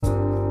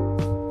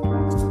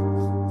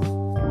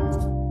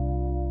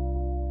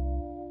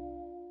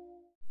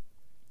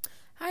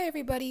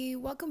everybody,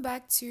 welcome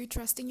back to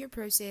Trusting Your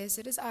Process.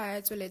 It is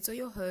I, Toleto,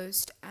 your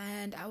host,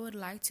 and I would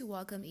like to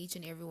welcome each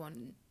and every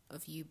one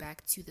of you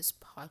back to this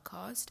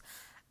podcast.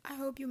 I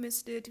hope you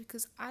missed it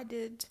because I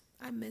did.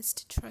 I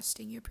missed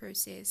trusting your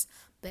process,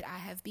 but I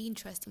have been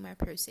trusting my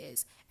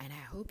process, and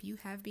I hope you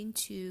have been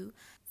too.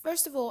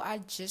 First of all, I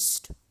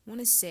just want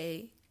to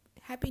say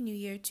Happy New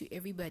Year to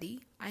everybody.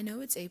 I know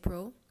it's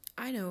April.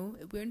 I know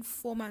we're in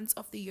 4 months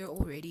of the year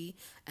already,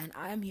 and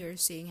I'm here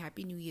saying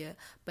Happy New Year,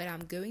 but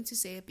I'm going to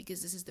say it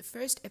because this is the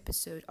first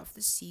episode of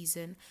the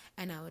season,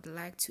 and I would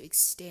like to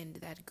extend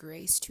that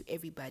grace to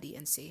everybody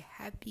and say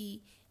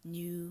Happy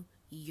New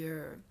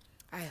Year.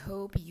 I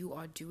hope you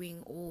are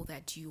doing all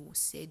that you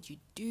said you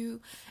do,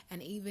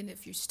 and even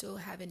if you still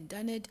haven't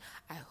done it,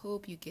 I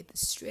hope you get the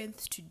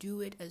strength to do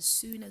it as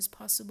soon as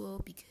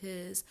possible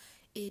because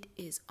it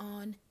is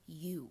on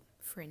you.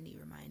 Friendly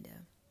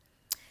reminder.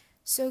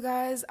 So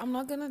guys, I'm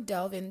not going to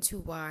delve into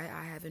why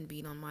I haven't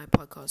been on my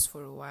podcast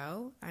for a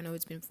while. I know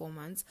it's been 4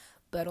 months,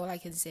 but all I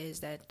can say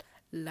is that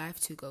life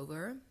took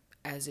over,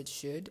 as it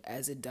should,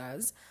 as it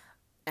does.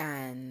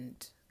 And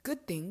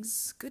good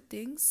things,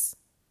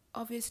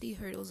 obviously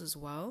hurdles as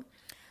well,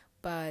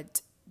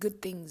 but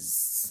good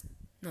things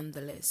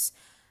nonetheless.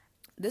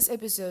 This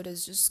episode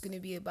is just going to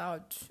be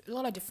about a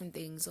lot of different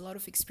things, a lot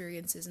of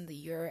experiences in the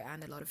year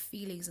and a lot of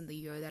feelings in the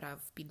year that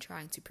I've been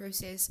trying to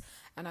process.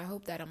 And I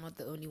hope that I'm not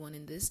the only one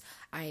in this.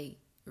 I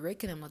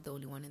reckon I'm not the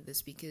only one in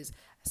this because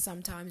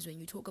sometimes when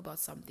you talk about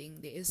something,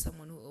 there is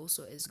someone who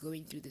also is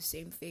going through the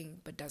same thing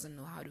but doesn't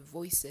know how to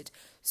voice it.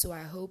 So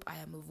I hope I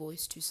am a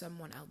voice to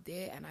someone out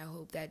there, and I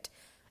hope that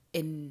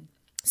in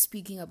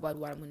speaking about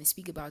what I'm going to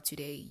speak about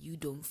today, you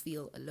don't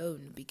feel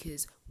alone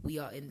because we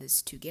are in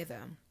this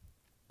together.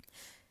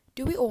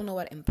 Do we all know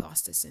what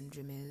imposter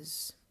syndrome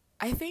is?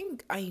 I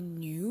think I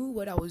knew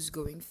what I was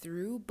going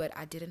through, but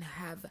I didn't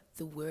have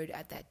the word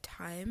at that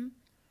time.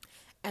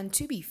 And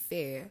to be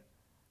fair,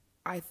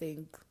 I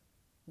think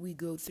we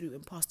go through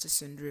imposter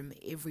syndrome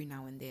every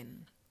now and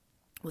then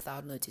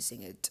without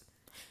noticing it.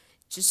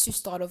 Just to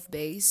start off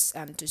base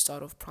and to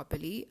start off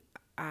properly,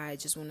 I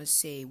just want to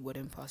say what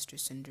imposter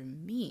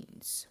syndrome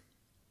means.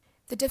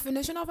 The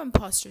definition of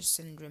imposter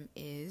syndrome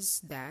is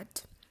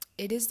that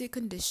it is the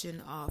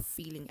condition of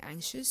feeling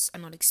anxious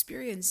and not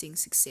experiencing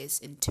success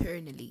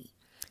internally,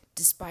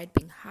 despite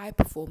being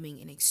high-performing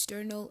in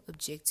external,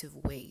 objective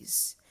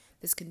ways.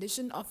 This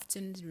condition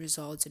often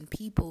results in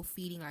people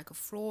feeling like a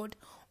fraud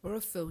or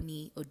a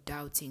phony or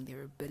doubting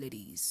their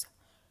abilities.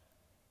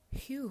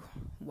 Phew,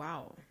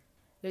 wow.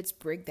 Let's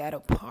break that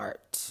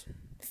apart.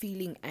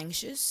 Feeling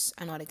anxious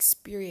and not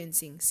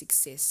experiencing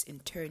success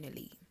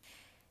internally.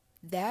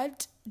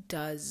 That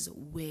does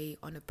weigh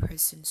on a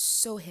person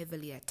so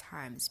heavily at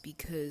times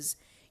because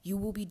you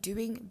will be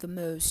doing the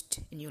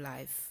most in your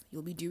life.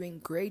 You'll be doing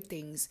great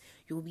things.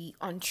 You'll be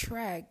on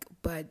track,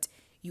 but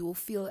you will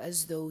feel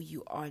as though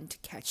you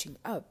aren't catching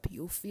up.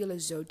 You'll feel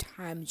as though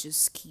time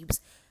just keeps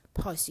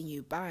passing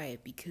you by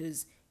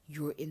because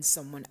you're in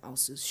someone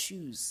else's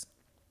shoes.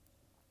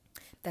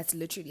 That's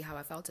literally how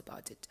I felt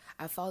about it.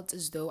 I felt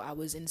as though I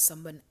was in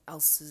someone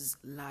else's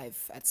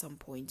life at some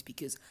point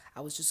because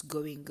I was just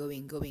going.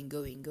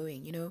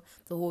 You know,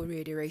 the whole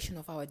reiteration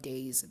of our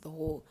days, the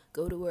whole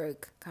go to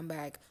work, come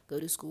back, go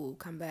to school,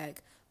 come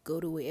back,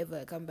 go to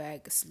wherever, come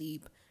back,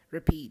 sleep,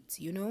 repeat,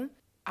 you know.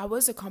 I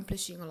was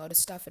accomplishing a lot of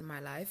stuff in my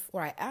life,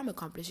 or I am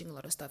accomplishing a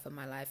lot of stuff in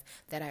my life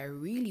that I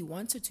really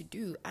wanted to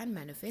do and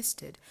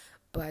manifested,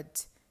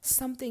 but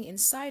something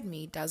inside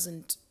me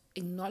doesn't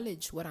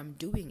acknowledge what I'm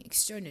doing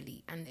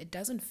externally, and it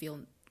doesn't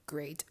feel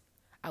great.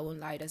 I won't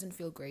lie, it doesn't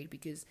feel great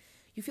because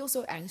you feel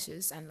so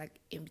anxious and like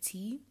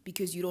empty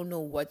because you don't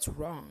know what's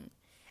wrong,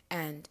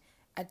 and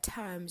at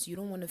times you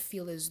don't want to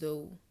feel as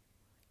though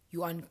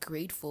you are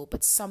ungrateful,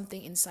 but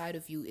something inside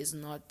of you is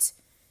not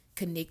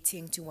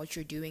connecting to what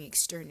you're doing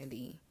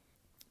externally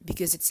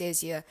because it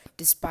says here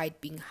despite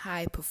being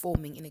high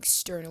performing in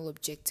external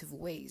objective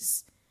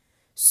ways.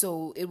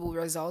 So it will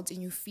result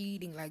in you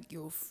feeling like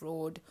you're a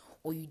fraud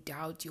or you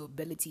doubt your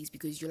abilities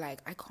because you're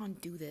like, I can't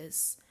do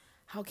this.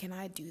 How can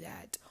I do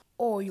that?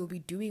 Or you'll be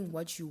doing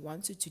what you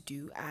wanted to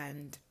do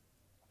and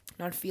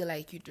not feel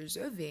like you're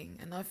deserving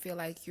and not feel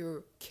like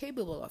you're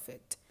capable of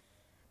it.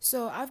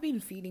 So I've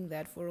been feeling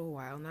that for a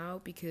while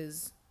now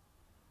because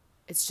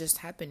it's just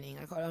happening.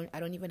 I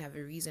don't even have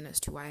a reason as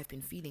to why I've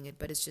been feeling it,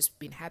 but it's just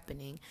been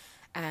happening.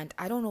 And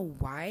I don't know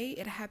why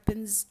it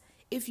happens.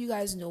 If you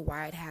guys know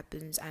why it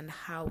happens and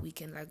how we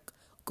can like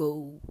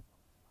go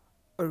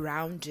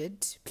around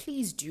it,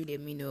 please do let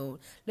me know.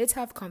 Let's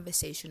have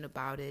conversation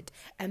about it.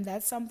 And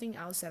that's something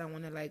else that I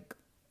want to like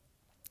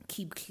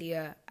keep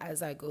clear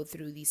as I go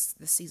through this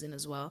season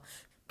as well.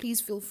 Please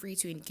feel free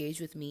to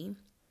engage with me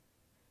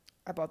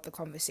about the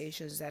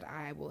conversations that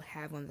I will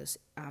have on this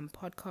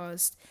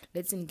podcast.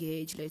 Let's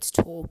engage, let's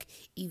talk,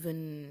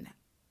 even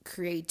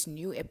create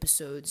new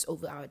episodes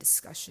over our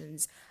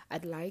discussions.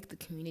 I'd like the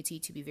community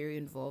to be very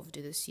involved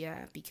this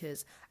year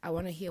because I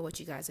want to hear what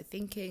you guys are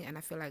thinking, and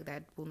I feel like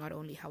that will not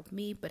only help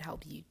me but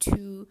help you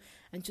too,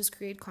 and just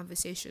create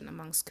conversation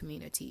amongst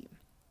community.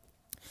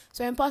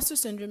 So imposter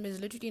syndrome is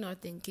literally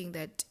not thinking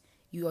that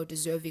you are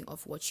deserving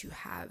of what you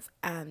have.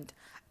 And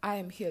I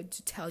am here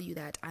to tell you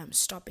that I'm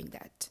stopping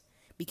that,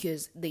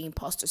 because the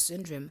imposter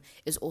syndrome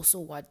is also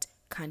what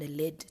kind of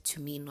led to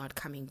me not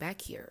coming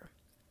back here.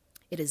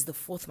 It is the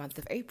 4th month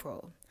of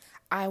April.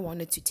 I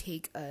wanted to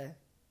take a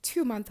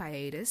 2 month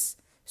hiatus.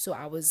 So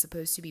I was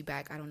supposed to be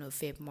back, I don't know,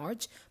 Feb,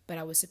 March, but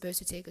I was supposed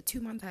to take a 2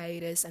 month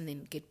hiatus and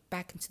then get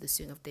back into the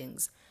swing of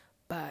things.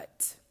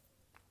 But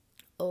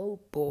oh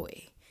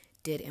boy,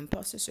 did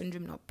imposter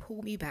syndrome not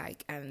pull me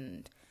back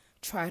and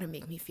try to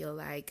make me feel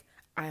like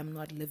I am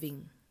not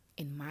living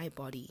in my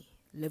body,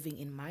 living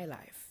in my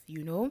life.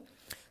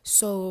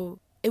 So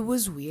it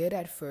was weird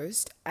at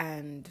first,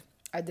 and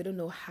I didn't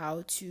know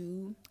how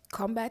to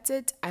combat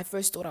it. I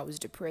first thought I was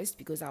depressed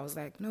because I was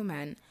like, no,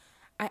 man,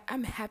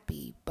 I'm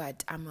happy,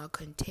 but I'm not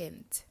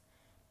content.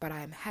 But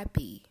I'm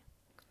happy.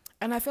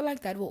 And I feel like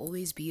that will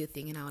always be a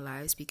thing in our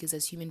lives, because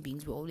as human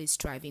beings, we're always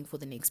striving for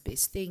the next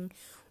best thing,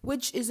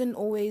 which isn't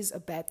always a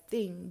bad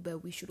thing,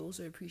 but we should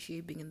also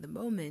appreciate being in the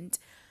moment.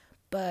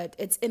 But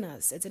it's in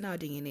us, it's in our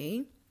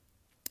DNA.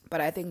 But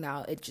I think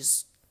now it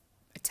just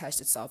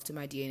attached itself to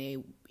my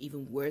DNA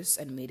even worse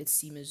and made it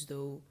seem as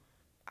though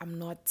I'm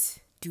not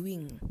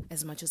doing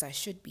as much as I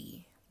should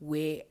be.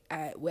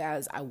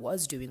 Whereas I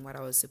was doing what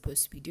I was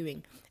supposed to be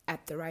doing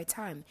at the right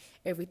time.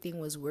 Everything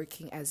was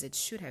working as it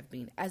should have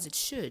been, as it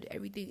should.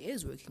 Everything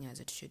is working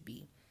as it should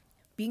be.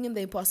 Being in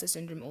the imposter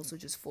syndrome also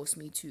just forced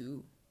me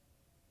to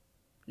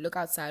look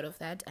outside of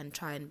that and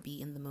try and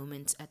be in the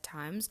moment at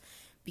times,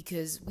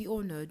 because we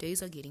all know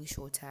days are getting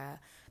shorter.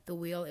 The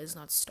wheel is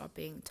not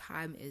stopping.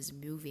 Time is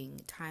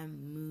moving.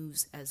 Time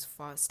moves as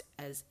fast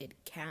as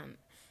it can.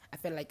 I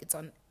feel like it's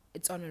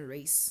on a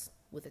race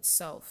with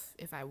itself,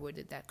 if I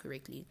worded that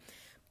correctly.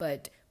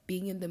 But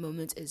being in the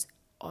moment is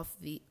of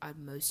the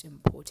utmost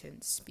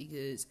importance,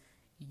 because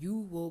you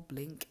will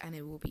blink and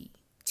it will be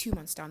 2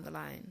 months down the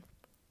line.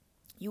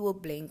 You will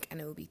blink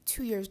and it will be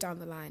 2 years down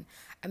the line.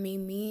 I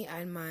mean, me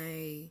and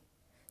my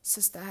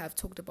sister have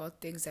talked about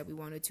things that we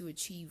wanted to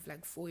achieve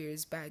like 4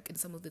 years back, and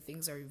some of the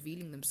things are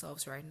revealing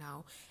themselves right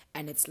now.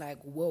 And it's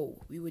like,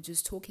 whoa, we were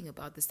just talking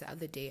about this the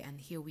other day, and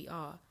here we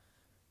are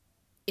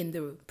in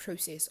the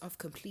process of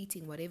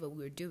completing whatever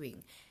we're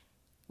doing,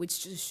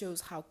 which just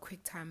shows how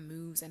quick time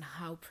moves and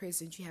how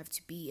present you have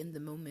to be in the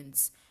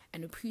moments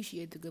and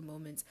appreciate the good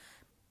moments.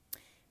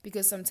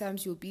 Because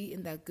sometimes you'll be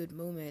in that good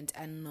moment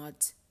and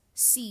not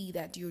see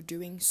that you're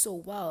doing so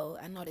well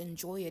and not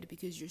enjoy it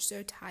because you're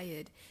so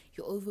tired,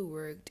 you're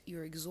overworked,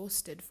 you're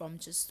exhausted from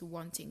just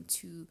wanting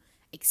to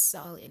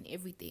excel in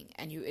everything,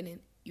 and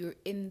you're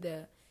in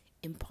the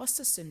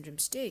imposter syndrome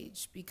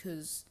stage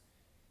because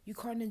you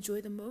can't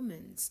enjoy the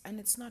moments, and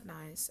it's not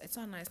nice. It's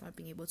not nice not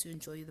being able to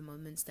enjoy the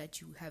moments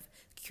that you have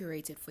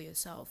curated for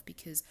yourself,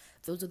 because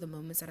those are the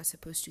moments that are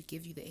supposed to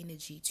give you the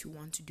energy to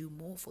want to do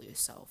more for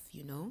yourself.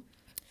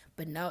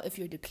 But now if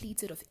you're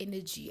depleted of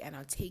energy and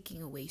are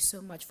taking away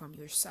so much from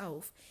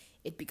yourself,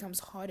 it becomes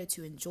harder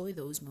to enjoy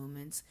those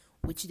moments,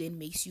 which then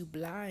makes you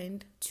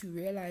blind to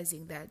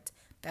realizing that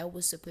that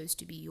was supposed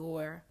to be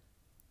your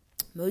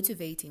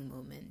motivating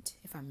moment,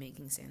 if I'm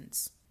making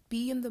sense.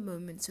 Be in the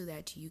moment so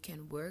that you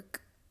can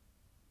work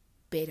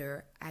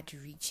better at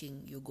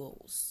reaching your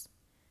goals,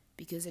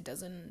 because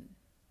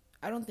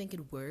I don't think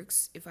it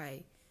works if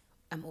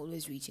I'm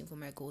always reaching for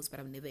my goals, but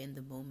I'm never in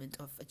the moment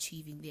of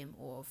achieving them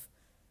or of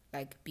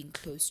like being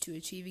close to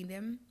achieving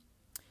them.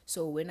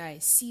 So when I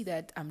see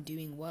that I'm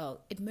doing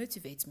well, it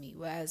motivates me,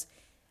 whereas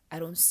I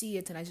don't see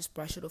it and I just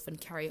brush it off and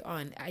carry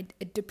on.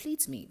 It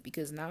depletes me,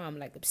 because now I'm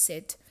like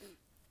upset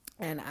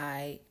and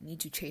I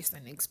need to chase the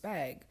next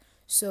bag.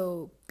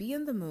 So be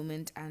in the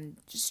moment and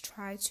just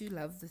try to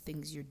love the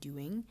things you're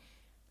doing,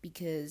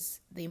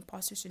 because the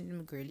imposter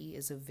syndrome girly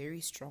is a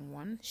very strong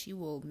one. She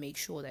will make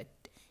sure that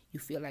you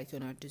feel like you're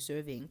not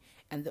deserving,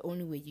 and the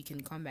only way you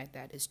can combat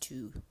that is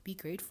to be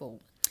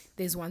grateful.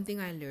 There's one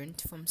thing I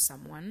learned from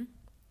someone,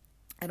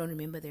 I don't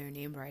remember their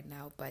name right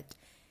now, but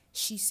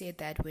she said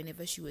that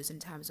whenever she was in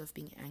times of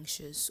being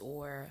anxious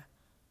or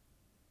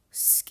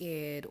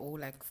scared or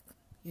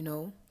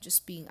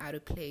just being out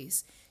of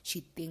place,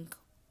 she'd think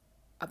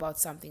about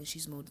something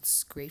she's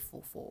most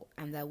grateful for,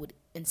 and that would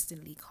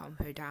instantly calm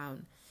her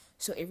down.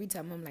 So every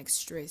time I'm like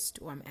stressed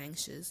or I'm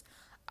anxious,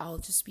 I'll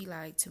just be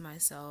like to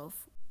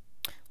myself,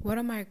 what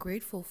am I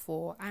grateful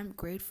for? I'm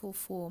grateful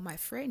for my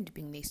friend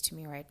being next to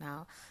me right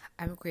now.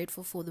 I'm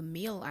grateful for the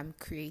meal I'm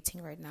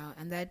creating right now.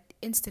 And that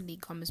instantly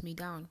calms me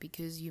down,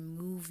 because you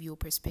move your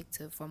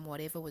perspective from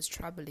whatever was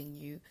troubling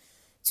you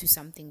to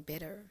something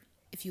better.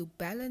 If you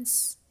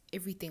balance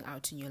everything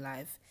out in your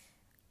life,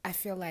 I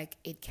feel like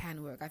it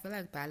can work. I feel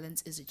like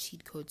balance is a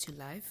cheat code to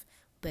life,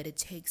 but it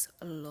takes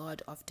a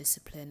lot of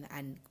discipline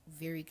and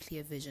very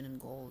clear vision and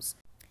goals.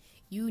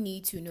 You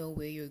need to know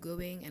where you're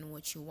going and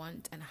what you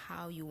want and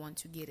how you want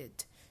to get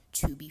it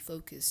to be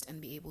focused and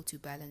be able to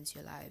balance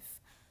your life.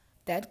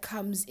 that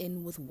comes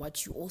in with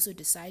what you also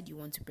decide you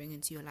want to bring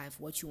into your life,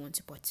 what you want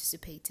to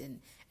participate in,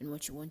 and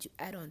what you want to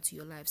add on to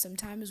your life.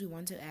 Sometimes we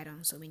want to add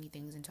on so many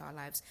things into our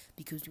lives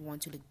because we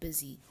want to look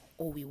busy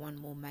or we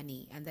want more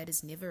money, and that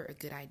is never a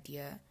good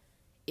idea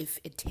if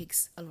it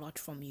takes a lot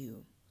from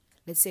you.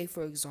 Let's say,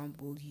 for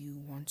example,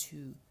 you want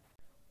to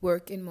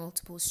work in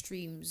multiple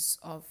streams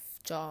of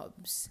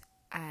jobs,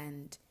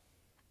 and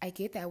I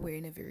get that we're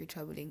in a very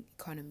troubling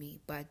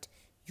economy, but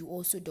you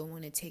also don't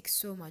want to take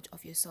so much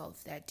of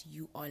yourself that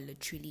you are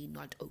literally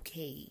not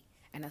okay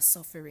and are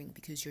suffering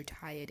because you're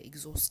tired,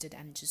 exhausted,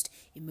 and just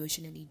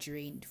emotionally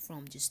drained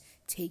from just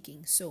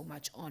taking so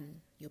much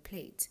on your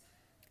plate.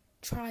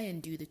 Try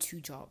and do the two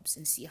jobs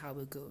and see how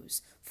it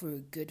goes for a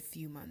good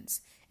few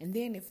months. And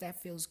then if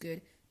that feels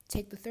good,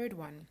 take the third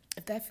one.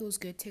 If that feels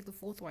good, take the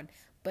fourth one.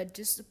 But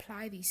just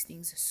apply these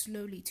things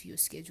slowly to your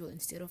schedule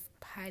instead of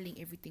piling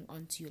everything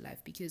onto your life,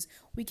 because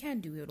we can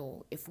do it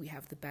all if we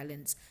have the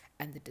balance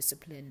and the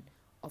discipline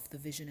of the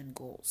vision and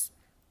goals.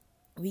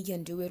 We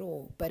can do it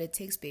all, but it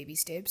takes baby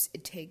steps.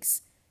 It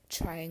takes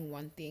trying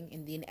one thing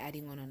and then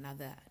adding on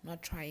another,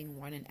 not trying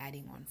one and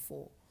adding on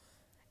four.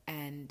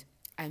 And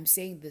I'm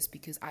saying this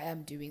because I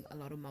am doing a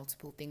lot of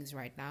multiple things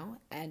right now,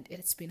 and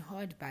it's been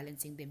hard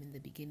balancing them in the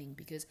beginning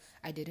because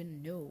I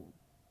didn't know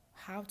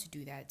how to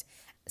do that.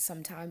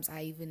 Sometimes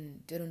I even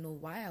didn't know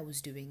why I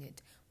was doing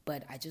it,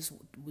 but I just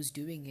was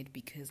doing it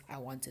because I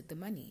wanted the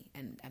money.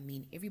 And I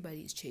mean, everybody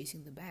is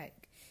chasing the bag.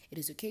 It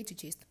is okay to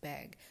chase the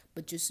bag,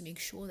 but just make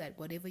sure that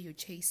whatever you're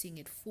chasing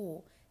it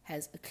for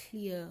has a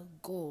clear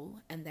goal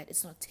and that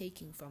it's not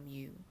taking from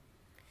you.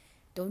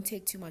 Don't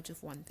take too much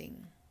of one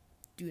thing.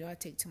 Do not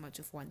take too much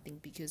of one thing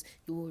because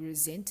you will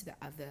resent the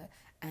other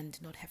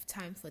and not have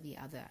time for the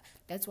other.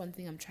 That's one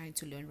thing I'm trying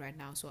to learn right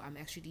now. So I'm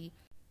actually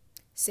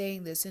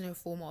saying this in a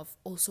form of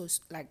also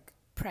like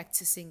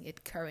practicing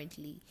it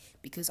currently,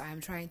 because I am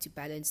trying to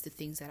balance the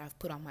things that I've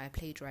put on my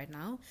plate right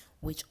now,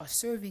 which are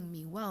serving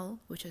me well,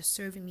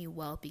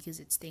 because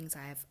it's things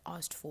I have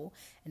asked for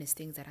and it's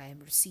things that I am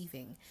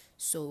receiving.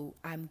 So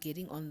I'm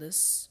getting on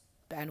this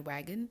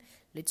bandwagon.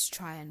 Let's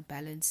try and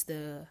balance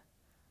the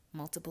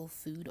multiple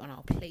food on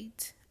our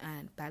plate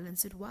and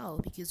balance it well,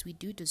 because we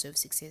do deserve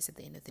success at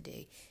the end of the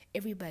day.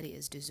 Everybody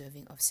is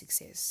deserving of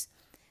success.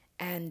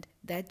 And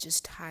that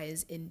just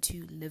ties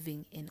into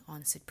living in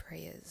answered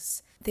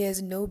prayers.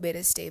 There's no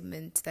better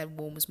statement that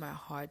warms my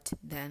heart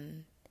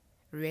than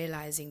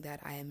realizing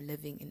that I am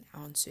living in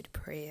answered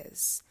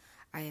prayers.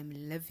 I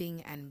am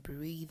living and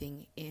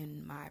breathing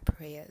in my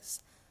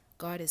prayers.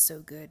 God is so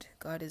good.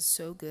 God is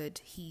so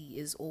good. He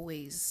is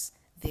always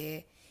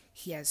there.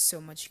 He has so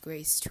much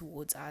grace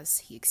towards us.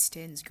 He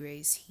extends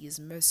grace. He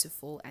is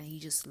merciful and he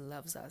just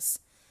loves us.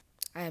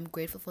 I am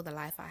grateful for the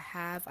life I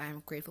have. I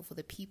am grateful for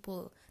the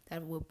people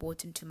that were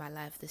brought into my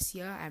life this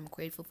year. I am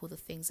grateful for the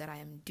things that I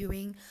am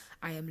doing.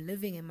 I am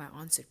living in my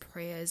answered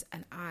prayers,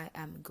 and I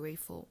am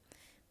grateful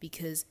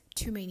because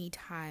too many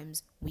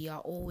times we are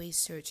always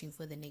searching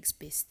for the next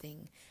best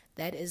thing.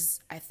 That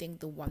is, I think,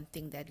 the one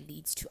thing that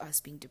leads to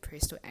us being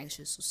depressed or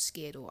anxious or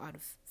scared or out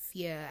of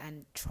fear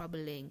and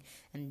troubling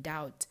and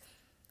doubt.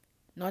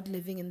 Not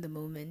living in the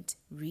moment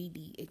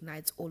really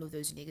ignites all of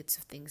those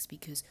negative things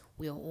because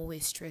we are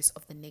always stressed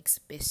of the next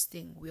best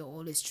thing. We are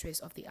always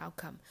stressed of the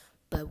outcome.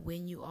 But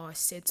when you are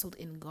settled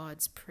in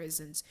God's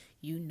presence,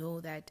 you know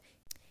that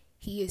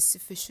He is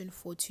sufficient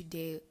for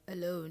today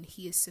alone.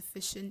 He is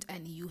sufficient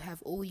and you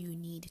have all you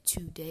need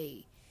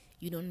today.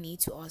 You don't need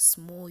to ask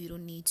more. You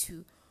don't need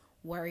to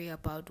worry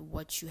about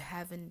what you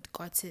haven't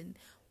gotten.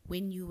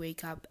 When you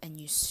wake up and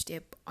you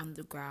step on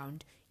the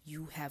ground,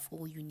 you have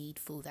all you need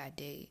for that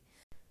day.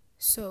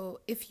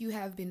 So if you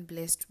have been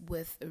blessed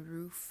with a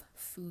roof,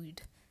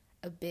 food,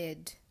 a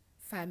bed,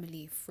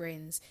 family,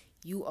 friends,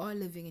 you are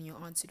living in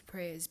your answered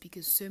prayers,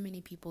 because so many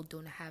people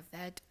don't have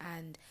that,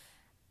 and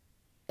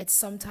it's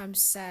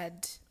sometimes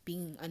sad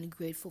being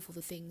ungrateful for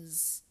the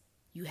things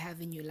you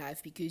have in your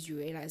life because you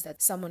realize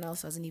that someone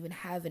else doesn't even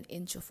have an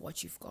inch of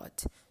what you've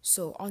got.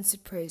 So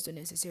answered prayers don't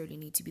necessarily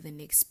need to be the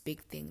next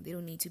big thing. They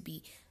don't need to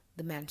be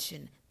the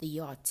mansion, the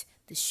yacht,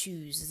 the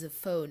shoes, the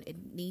phone.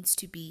 It needs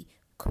to be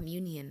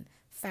communion,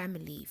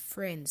 family,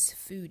 friends,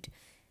 food.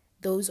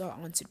 Those are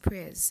answered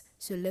prayers.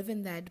 So live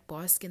in that,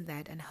 bask in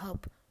that, and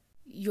help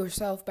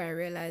yourself by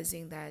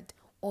realizing that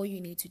all you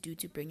need to do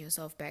to bring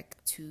yourself back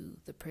to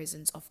the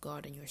presence of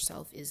God and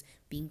yourself is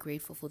being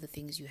grateful for the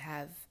things you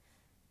have.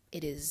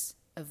 It is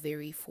a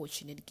very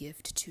fortunate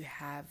gift to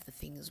have the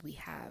things we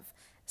have.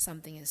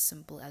 Something as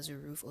simple as a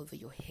roof over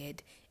your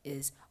head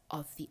is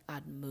of the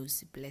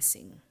utmost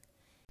blessing.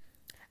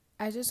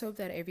 I just hope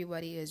that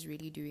everybody is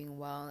really doing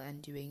well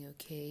and doing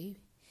okay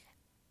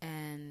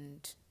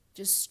and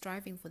just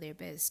striving for their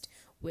best.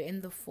 We're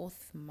in the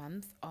 4th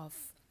month of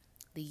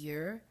the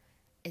year.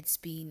 It's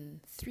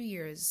been 3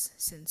 years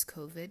since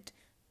COVID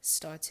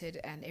started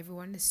and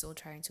everyone is still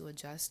trying to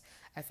adjust.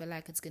 I feel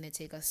like it's going to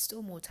take us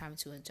still more time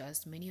to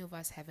adjust. Many of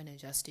us haven't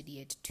adjusted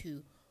yet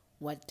to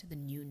what the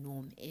new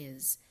norm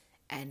is,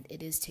 and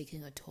it is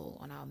taking a toll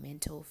on our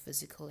mental,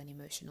 physical, and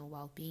emotional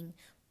well-being.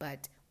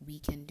 but we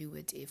can do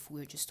it if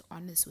we're just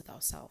honest with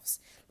ourselves.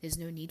 There's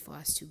no need for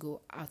us to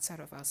go outside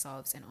of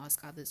ourselves and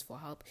ask others for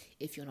help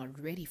if you're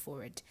not ready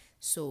for it.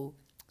 So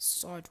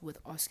start with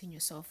asking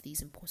yourself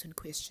these important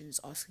questions,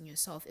 asking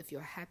yourself if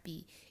you're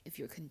happy, if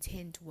you're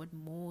content, what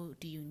more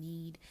do you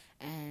need,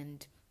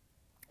 and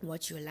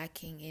what you're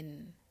lacking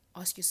in.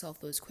 Ask yourself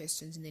those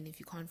questions, and then if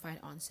you can't find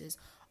answers,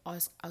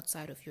 ask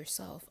outside of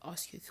yourself,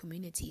 ask your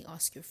community,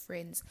 ask your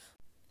friends.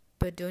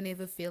 But don't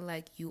ever feel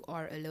like you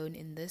are alone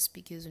in this,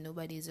 because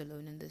nobody is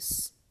alone in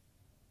this.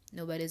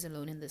 Nobody's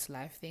alone in this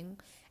life thing.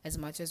 As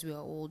much as we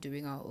are all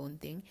doing our own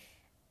thing,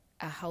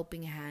 a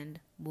helping hand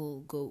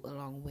will go a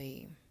long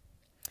way.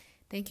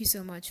 Thank you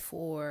so much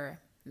for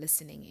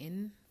listening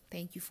in.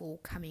 Thank you for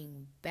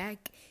coming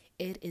back.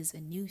 It is a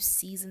new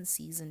season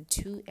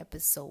 2,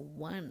 episode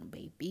 1,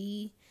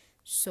 baby.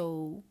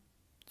 So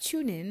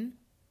tune in.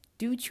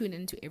 Do tune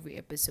into every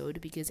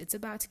episode, because it's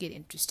about to get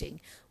interesting.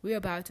 We're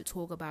about to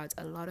talk about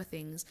a lot of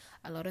things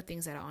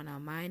that are on our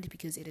mind,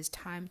 because it is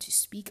time to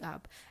speak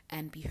up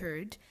and be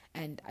heard.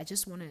 And I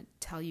just want to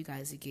tell you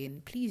guys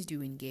again, please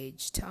do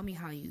engage. Tell me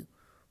how you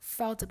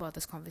felt about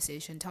this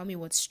conversation. Tell me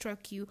what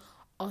struck you.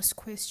 Ask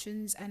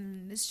questions,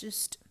 and let's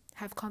just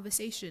have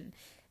conversation.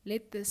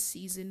 Let this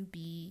season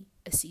be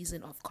a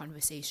season of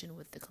conversation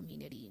with the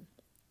community.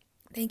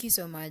 Thank you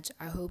so much.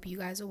 I hope you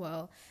guys are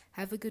well.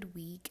 Have a good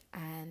week,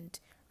 and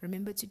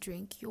remember to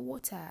drink your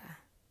water.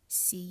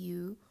 See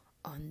you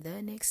on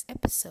the next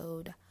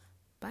episode.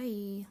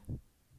 Bye.